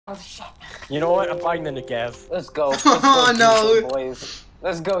Oh shit. You know what? I'm buying the Negev. Let's go. Let's Oh, go, no. Deagle, boys.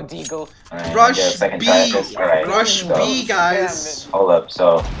 Let's go, Deagle. Alright, Rush I get a second B. try at this. Alright, Rush so, B, guys. hold up,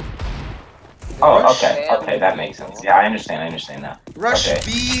 so. Oh, Rush okay, that makes sense. Yeah, I understand now. Rush Okay.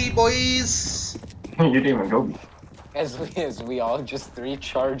 B, boys. You didn't even go B. As we all just 3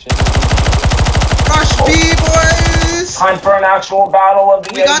 charges. Rush B, boys. Time for an actual battle of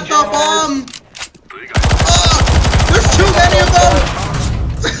the We got the bomb. There's too many of them.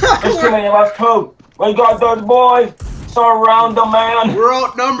 There's too many left too. We got those boys. Surround the man. We're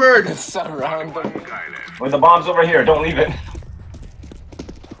outnumbered. Surround them. With the bombs over here, don't leave it.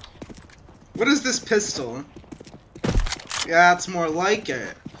 What is this pistol? Yeah, it's more like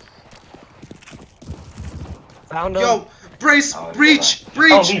it. Found him. Yo, brace, Oh, breach, don't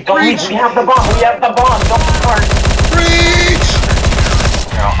breach, leave. breach, We have the bomb. Don't start. breach.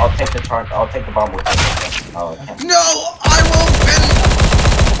 No, I'll take the charge. I'll take the bomb with me. Oh, okay. No, I will win.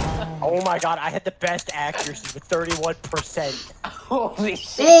 Oh my god, I had the best accuracy with 31%. Holy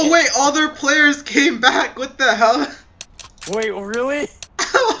shit. Oh wait, other players came back. What the hell? Wait, really?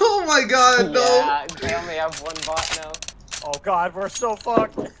 Oh my god, no. Yeah, they only have 1 bot now. Oh god, we're so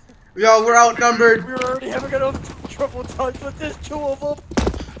fucked. Yo, we're outnumbered. We're already having enough triple touch, but there's 2 of them.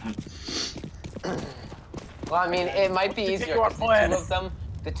 Well, I mean, it might be easier. 'Cause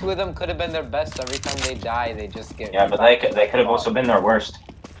the two of them could have been their best. Every time they die, they just get. Yeah, but they could have also been their worst.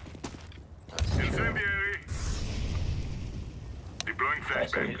 Incendiary. Deploying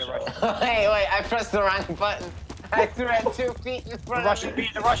flashbang. Hey, wait! I pressed the wrong button. I threw at 2 feet in The front Russian of me.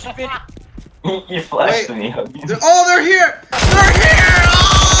 beat, the Russian beat. You flashed Wait. me. Oh, they're here. They're here.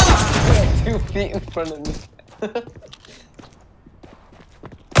 Oh! 2 feet in front of me.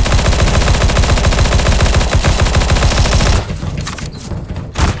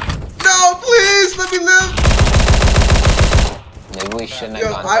 No, please let me live. Maybe we shouldn't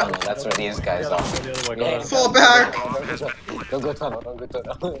Yo, have gone tunnel. That's where these guys are. Yeah. Fall back. Don't go tunnel. Don't go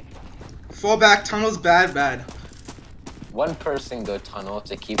tunnel. Fall back. Tunnel's bad. One person go tunnel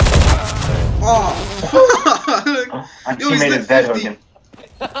to keep. Oh. Our Yo, he's teammate lit is dead, 50.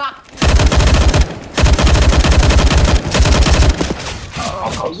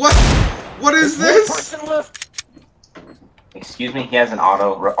 Hogan. What? What is this? Person left. Excuse me, he has an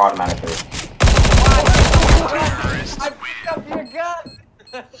automatic release. I picked up your gun.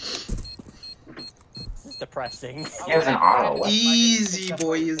 This is depressing. He has an auto. What? Easy,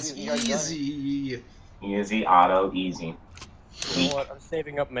 boys. Easy. Easy, auto, easy. You know what? I'm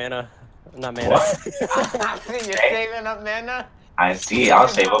saving up mana. Not mana. What? You're saving up mana. I see, I'll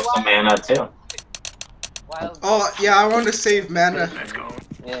save up some mana too. Wild. Oh, yeah, I want to save mana. Let's go.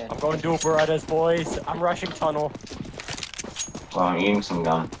 Yeah. I'm going dual Berettas, boys. I'm rushing tunnel. Well, I'm eating some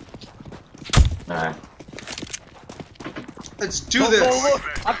gum. Alright. Let's do Go, this. look.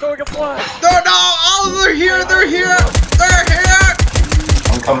 I'm throwing a flash. No, oh, they're here. They're here. They're here.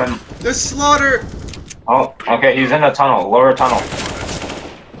 I'm coming. The slaughter. Oh, okay, he's in the tunnel, lower tunnel.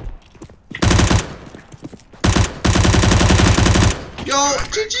 Yo,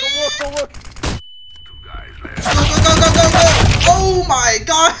 GG. Go look. 2 guys left. Go. Oh my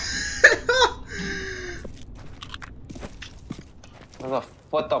god.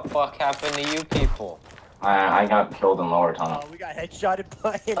 What the fuck happened to you people? I got killed in lower tunnel. We got headshotted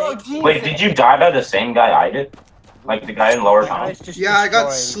by an Oh, AK. Jesus. Wait, did you die by the same guy I did? Like the guy in lower tunnel? Guy's just Yeah, I got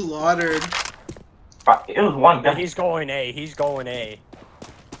destroying. slaughtered. It was one guy. He's going A. He's going A.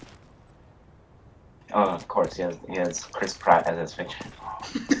 Oh, of course, he has Chris Pratt as his fiction.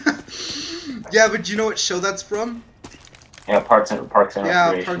 Yeah, but you know what show that's from? Yeah, Parks and Recreation.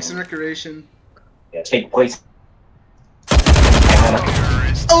 Yeah, Parks and Recreation. Yeah, take place.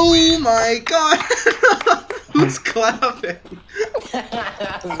 Oh my god! Who's clapping?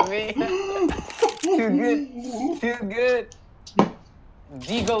 That was me. Too good. Too good.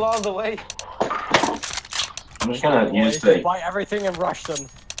 Deagle all the way. I'm just gonna use Boys, the. buy everything and rush them.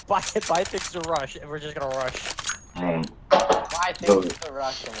 Buy things to rush, and we're just gonna rush. Why things to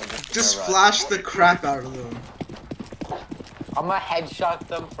rush and we're Just gonna flash the crap out of them. rush. I'm gonna headshot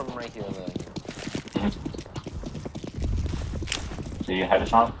them from right here then. So you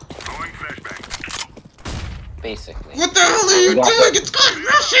headshot? Throwing flashbang. Basically. What the hell are you doing? It's called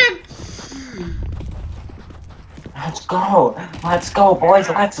rushing! Let's go, boys,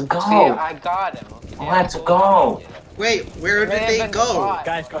 let's go. See, I got him. Okay, Let's I told go. you. Wait, where May did have they been go? spot.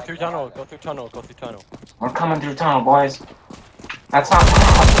 Guys, go through tunnel. Go through tunnel. Go through tunnel. We're coming through tunnel, boys. That's not.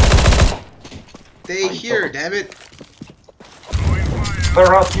 They here, damn it. Throwing fire.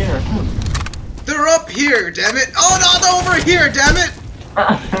 They're up here. They're up here, damn it. Oh no, they're over here, damn it.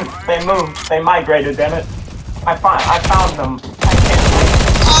 They moved. They migrated. Damn it! I found them. I can't.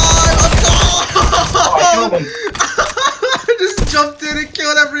 Oh it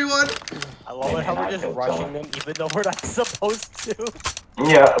killed everyone. I love it how we're just rushing them even though we're not supposed to.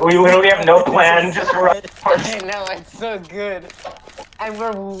 Yeah, we literally have no plan, just run. I know, it's so good. And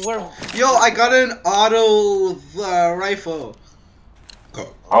we're Yo, I got an auto rifle.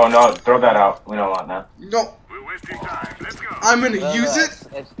 Oh no, throw that out. We don't want that. No, We're wasting time. Let's go. I'm gonna use it,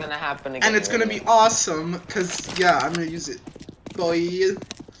 It's gonna happen again. and it's gonna be awesome. Cause yeah, I'm gonna use it, boy.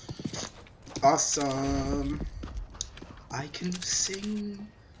 Awesome. I can sing.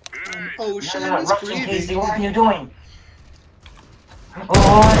 An ocean You're is not rushing, Casey. breathing. What are you doing?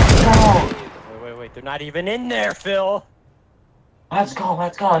 Oh, let's go. Wait, they're not even in there, Phil. Let's go.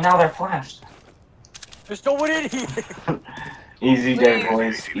 Now they're flashed. There's no one in here. Easy day, Please,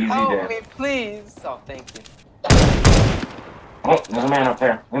 boys. Easy help day. me, please. Oh, thank you. Oh, there's a man up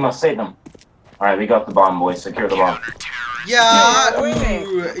there. We must save them. Alright, we got the bomb, boys. Secure the bomb. Yeah. We're winning.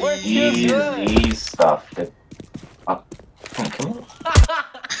 Ooh, We're too good. Easy stuff. Come on.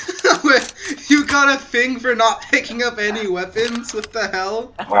 Wait, you got a thing for not picking up any weapons? What the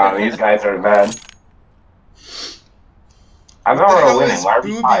hell? Wow, these guys are bad. I What the thought we hell were winning. is Why are we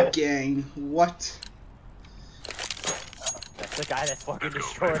Booby tied? Gang? What? That's the guy that's fucking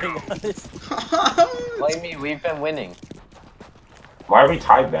destroying us. Blame me, we've been winning. Why are we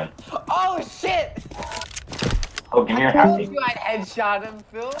tied then? Oh shit! Oh, give me your I told happy. you I'd headshot him,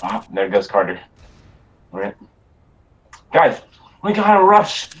 Phil. Oh, there goes Carter. Right. Guys, we gotta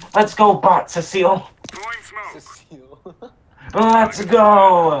rush. Let's go, bot Cecile. Throwing smoke. Cecile. Let's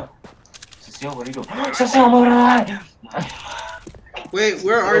go. Cecile, where do you go? Cecile, move to the line. Wait,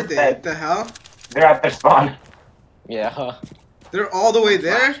 where are they? What the hell? They're at their spawn. Yeah. They're all the way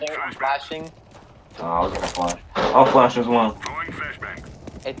there? Flashing. Oh, I was gonna flash. I'll flash as well. Throwing flashbang.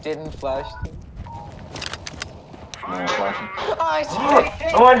 It didn't flash. No, flashing. Oh,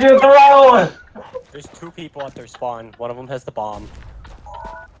 shit! I want you to throw. There's two people at their spawn. One of them has the bomb.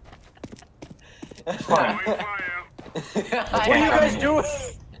 Throwing fire. What are you guys doing?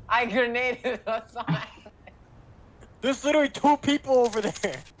 I grenaded us on. There's literally two people over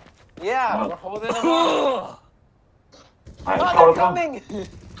there. Yeah, we're holding them on. Alright, Oh, go, they're go. coming!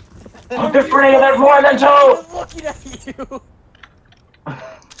 They're free, there's more than two! I'm looking at you.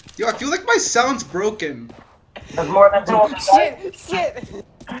 Yo, I feel like my sound's broken. There's more than two. Shit! Shit!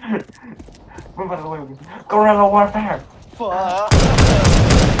 Move out of the way. Guerrilla warfare. Fuck!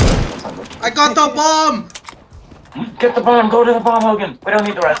 I got the bomb! Get the bomb, go to the bomb, Hogan. We don't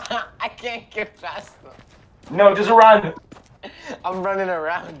need the rest. I can't get past them. No, just run. I'm running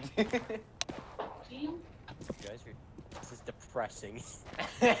around, dude. You guys are, this is depressing.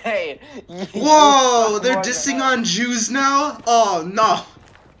 Hey! Whoa, they're dissing on Jews now? Oh no.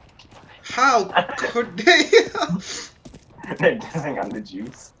 How could they? They're dissing on the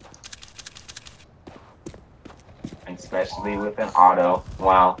juice. Especially with an auto.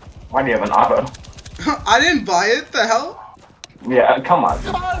 Wow. Why do you have an auto? I didn't buy it, the hell? Yeah, come on.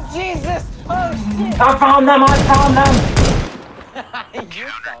 Oh, Jesus! Oh, shit! I found them! You found it.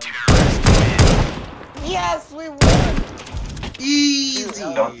 Yes, we won! Easy.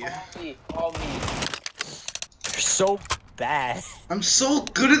 All me. You're so bad. I'm so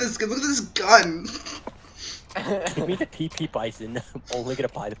good at this. Look at this gun. Give me the PP Bison. I'm only gonna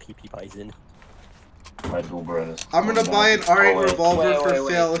buy the PP Bison. My dual brothers. I'm gonna buy an R8 wait. revolver Wait, for wait,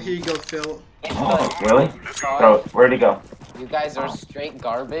 wait. Phil. Here you go, Phil. Oh, really? Bro, where'd he go? You guys are straight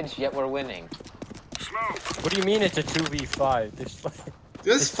garbage, yet we're winning. Smoke. What do you mean it's a 2v5? There's like...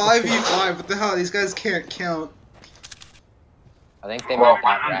 There's 5v5. What the hell? These guys can't count. I think they Well, meant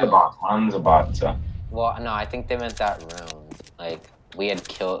that one's a round. bot. One's a bot, so. Well, no, I think they meant that round. Like, we had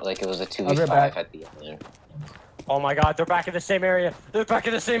killed, like, it was a I'll be 2v5 back. at the end there. Oh my god, they're back in the same area. They're back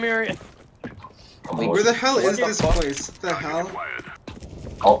in the same area. Come Wait, on. Where the hell What is the this fuck? place? What the hell? Acquired.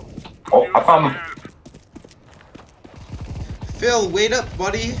 Oh, I found him. Phil, wait up,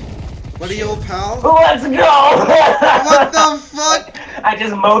 buddy. Buddy, old pal. Let's go! What the fuck? I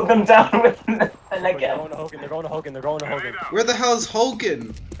just mowed them down with an They're again. going to Hogan, they're going to Hogan, they're going to Hogan. Where the hell's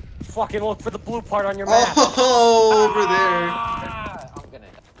Hogan? Fucking look for the blue part on your map. Oh, over there. Ah, I'm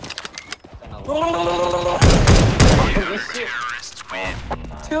gonna die.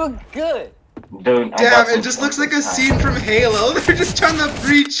 Too good! Dude, I Damn, got it some just looks like a fucking scene from Halo. They're just trying to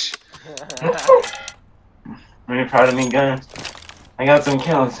breach. Are you proud of me, guys? I got some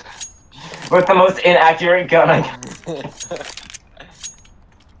kills. With the most inaccurate gun I got.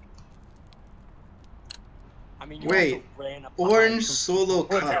 I mean, you Wait, also ran up behind Orange two solo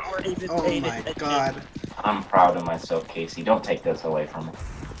people that cup. weren't even Oh paying my attention. god. I'm proud of myself, Casey. Don't take this away from me.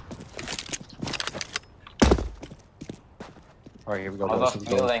 Alright, here we go. I have Boys. a Here we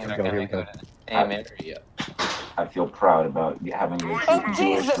go. feeling Here we they're go. Here gonna we go go. to Aim area. I I feel proud about having the Oh,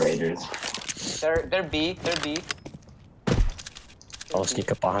 Jewish Jesus! Raiders. They're B. They're B. I'll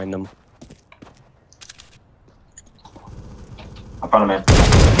sneak up behind them. I found a man. Wait,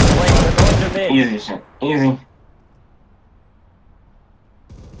 they're going to mid. Easy shit. Easy.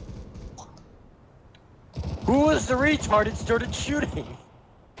 Who was the retard that started shooting?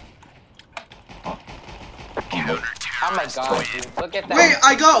 Oh my god, dude. Look at that. Wait,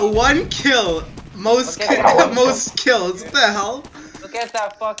 I got 1 kill. Most Okay, I got one most kills. What the hell? Look at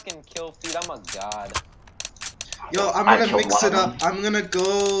that fucking kill feed. I'm a god. Yo, I'm I gonna killed mix one it of up. I'm gonna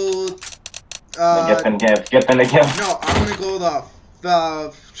go. Get them, get them again. No, I'm gonna go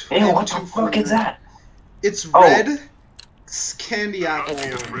the. Hey, what the fuck is that? It's Oh. red. Candy apple.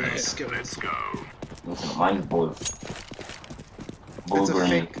 Red. Skittles. Let's go. Listen, mine's blue. Blue It's a green.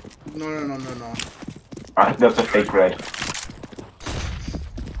 fake. No. Alright, that's a fake red.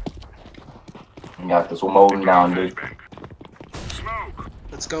 You got this. We'll mow him down, dude. Flashbang. Smoke.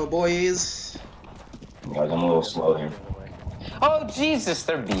 Let's go, boys. Guys, I'm a little slow here. Oh Jesus,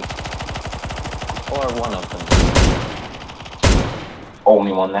 they're B. Or one of them.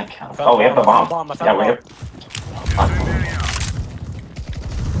 Only one that counts. I found Oh, we have the I found bomb. I found Yeah, a we bomb. have.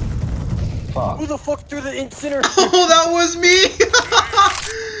 Fuck. Who the fuck threw the incinerator? Oh, that was me.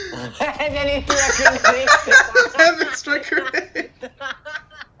 And then he threw a grenade. Heaven struck grenade.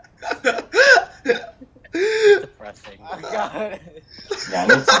 Depressing. Oh god. Yeah, I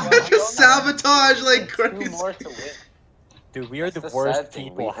need some. Just sabotage like Two crazy. more to win. Dude, we are the That's the worst sad thing,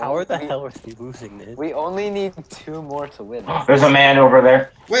 people. we How are the only- hell are we losing this? We only need 2 more to win. There's a man over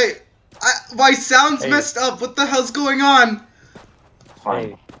there. Wait, my sound's Hey. messed up. What the hell's going on? Fine.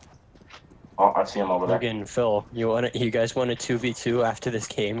 Hey, Oh, I see him over there. Logan, Phil, you guys want a 2v2 after this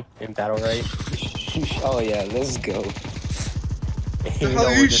game in Battle Right? Oh yeah, let's go. You hell know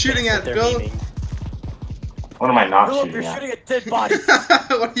are you the shooting things at, that they're Bill? aiming. What am I not Philip, shooting you're at? shooting at dead bodies.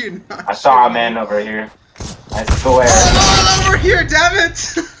 What are you not? I saw a man over here. I swear. Oh, over here, damn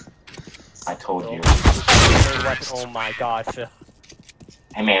it! I told you. Third weapon. Oh my god, Phil.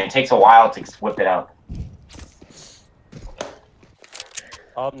 Hey man, it takes a while to whip it out.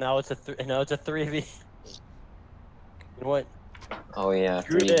 Oh, now it's a 3v. You know what? Oh yeah.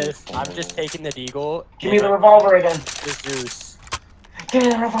 Screw 3 this. v4. I'm just taking the deagle. Give me the revolver again. The Zeus. Give me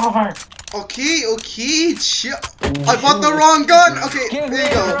the revolver. Okay, chill. I bought the wrong gun. Okay, Give me there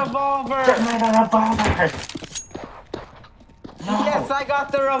you the go. revolver. Give me the revolver. No. Yes, I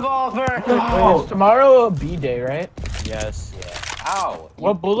got the revolver. No. Is tomorrow a B day, right? Yes. Ow.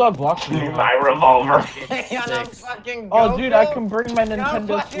 What Bulldog blocks Give me you? my revolver. You're not Six. fucking Oh, go, dude, I Phil. can bring my Nintendo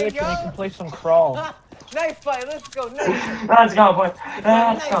fucking Switch and go. we can play some Crawl. Knife fight, let's go. Knife fight. Let's go, boy. Let's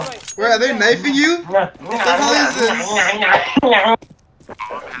Knife go. fight. Where are they knifing you? What the hell is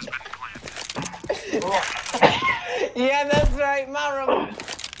Yeah, that's right, Marum.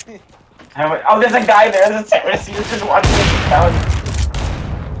 Oh, there's a guy there. There's a terrorist. He's just watching it down.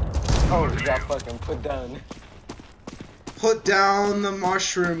 Oh, he got fucking put down. Put down the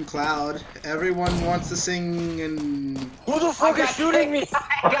mushroom cloud. Everyone wants to sing and. Who the fuck is shooting me?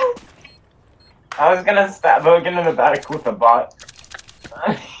 I was gonna stab Logan in the back with a bot.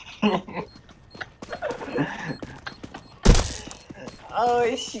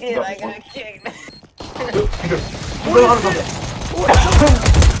 Oh shit, I got kicked.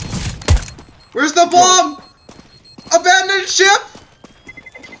 Where's the bomb? Abandoned ship.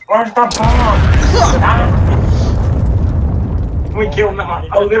 Where's the bomb? We killed them.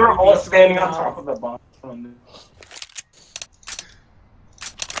 Oh, they were all standing on top of the bomb.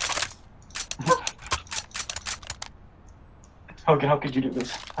 Hogan, how could you do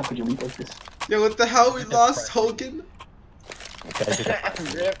this? How could you leave like this? Yo, what the hell? We lost Hogan.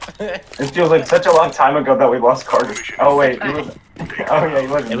 Rip. It feels like such a long time ago that we lost Carter. Oh wait, he was. Oh yeah, he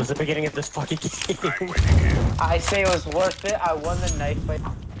wasn't. It was the beginning of this fucking game. I say it was worth it. I won the knife fight,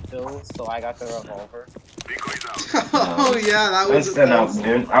 Phil, so I got the revolver. Oh yeah, that was. Listen up,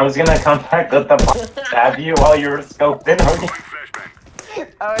 dude. I was gonna come back with the stab you while you were scoping. Hogan.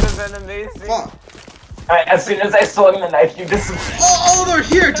 That would have been amazing. Fuck. As soon as I swung the knife, you just. Oh, they're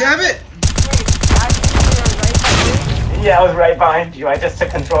here. Damn it. Yeah, I was right behind you. I just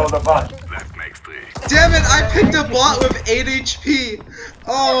took control of the bot. That makes 3. Damn it! I picked a bot with 8 HP.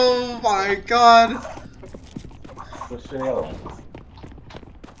 Oh my god. Let's see the other one.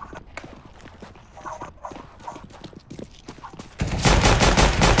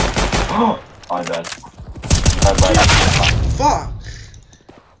 Oh, my bad. My bad. Fuck.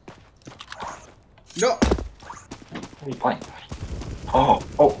 No. What are you playing? Oh,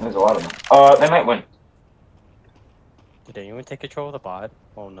 there's a lot of them. They might win. Did anyone take control of the bot?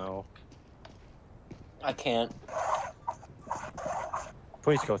 Oh no. I can't.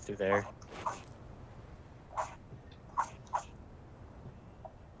 Please go through there.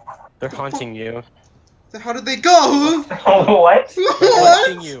 They're hunting you. How did they go? What? They're What?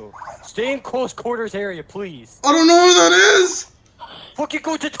 hunting you. Stay in close quarters area, please. I don't know where that is. Fucking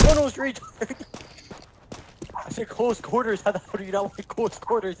go to tunnels, retard. I said close quarters. How the hell do you not know what close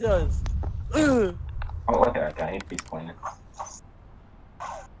quarters is? Ugh. Oh, look at that guy. He's pointing.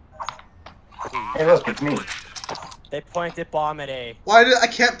 Hey, look, it's me. They planted bomb at A. Why did I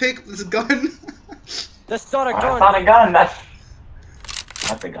can't pick up this gun? That's not a That's gun. not a gun.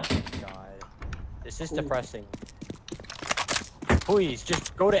 That's a gun. God. This is depressing. Please,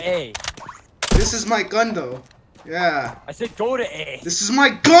 just go to A. This is my gun though. Yeah. I said go to A. This is my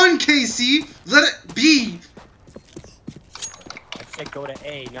gun, Casey. Let it be. I said go to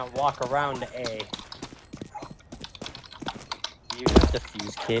A, not walk around to A. You have the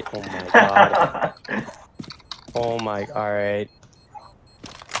fuse kit? Oh my god. Oh my, alright.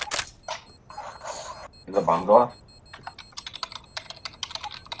 Is the bomb go off?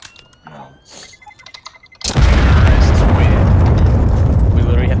 No. We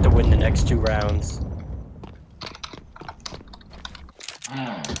literally have to win the next 2 rounds.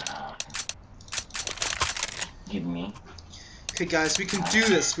 Give me. Okay, guys, we can do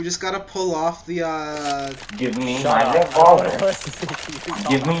this. We just gotta pull off the. Give me Shut my up. revolver.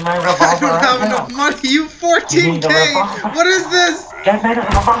 Give me my I revolver don't right have now. enough money. You Give me 14K. the revolver. What is this? Get me the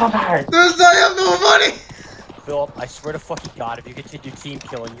revolver. There's I have no money. Philip, I swear to fucking god, if you continue team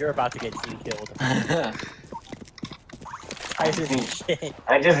killing, you're about to get team killed. I just shit.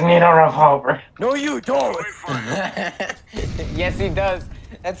 I just need a revolver. No, you don't! Wait for it. Yes, he does.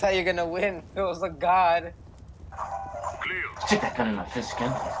 That's how you're gonna win. Phil's a god. Clear. Stick that gun in my fist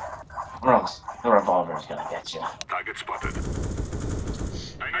again. Or else the revolver's gonna get you. Target spotted.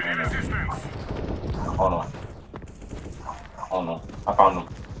 I need assistance. Oh no. Oh no. I found them.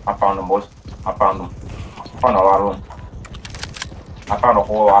 I found them, boys. I found them. I found a lot of them. I found a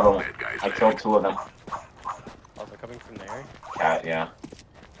whole lot of them. That guy's I killed 2 of them. Oh, they're coming from there? Cat, yeah.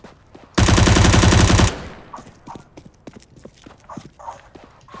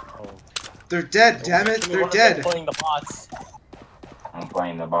 Oh. They're dead. Damn it. They're dead. Playing the bots. I'm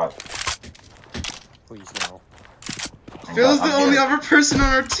playing the bot. Please no. Phil's the only other person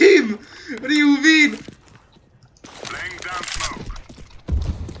on our team. What do you mean? Laying down smoke.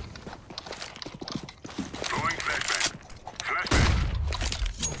 Throwing flashbang. Flashbang.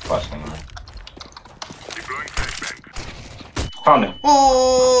 Flashing me. Deploying flashbang. Found him.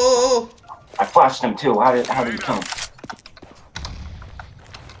 Oh. I flashed him too. How did you kill him?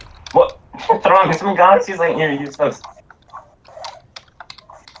 What? Throwing some galaxies like you're useless.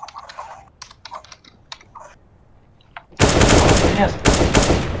 Yes.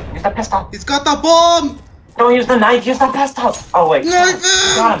 Use the pistol. He's got the bomb. Don't use the knife. Use the pistol. Oh wait. Knife You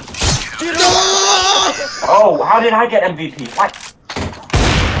him. got him. No. Oh, how did I get MVP? What?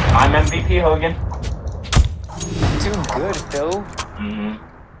 I'm MVP, Hogan. Too good, Phil. Mm-hmm.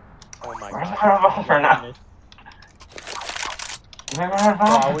 Oh my Where's god. my revolver now? Where's my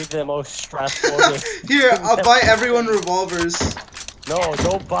revolver? Probably the most stressful game. Here, I'll buy everyone revolvers. No,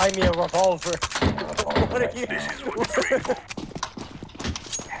 don't buy me a revolver. What are you? This is what we train for.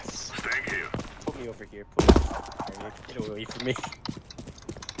 Staying here. Put me over here, please. Get away from me.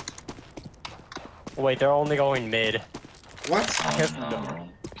 Wait, they're only going mid. What?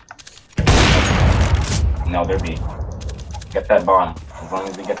 No, they're B. Get that bomb. As long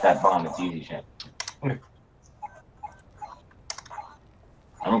as we get that bomb, it's easy shit.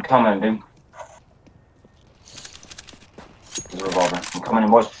 I'm coming, dude. There's a revolver. I'm coming in,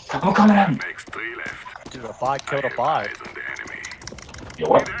 boys. I'm coming in. Makes 3 left. Dude, a bot killed a bot. Eyes on the enemy. Yo,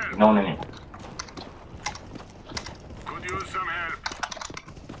 what? There's no one in here. Could use some help.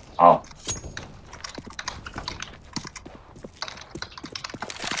 Oh.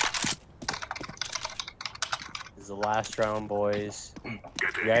 This is the last round, boys.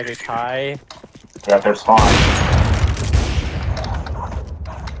 Get You either tie. Yeah, they're spawned.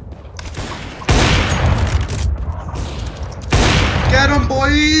 Get him,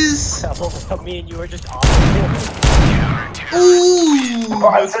 boys. Me and you are just on. Ooh.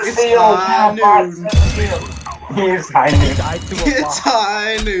 Bots are It's sealed. high Yeah, bots noon. are sealed. He's hiding. Died to a It's bot.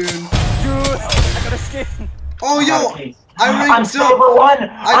 high noon. Dude, I got a skin. Oh, yo. I'm ranked up. silver 1.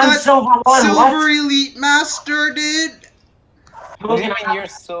 I I'm got silver 1. Silver What? Elite Master, dude. What do you mean you're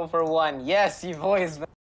silver 1? Yes, you've always been.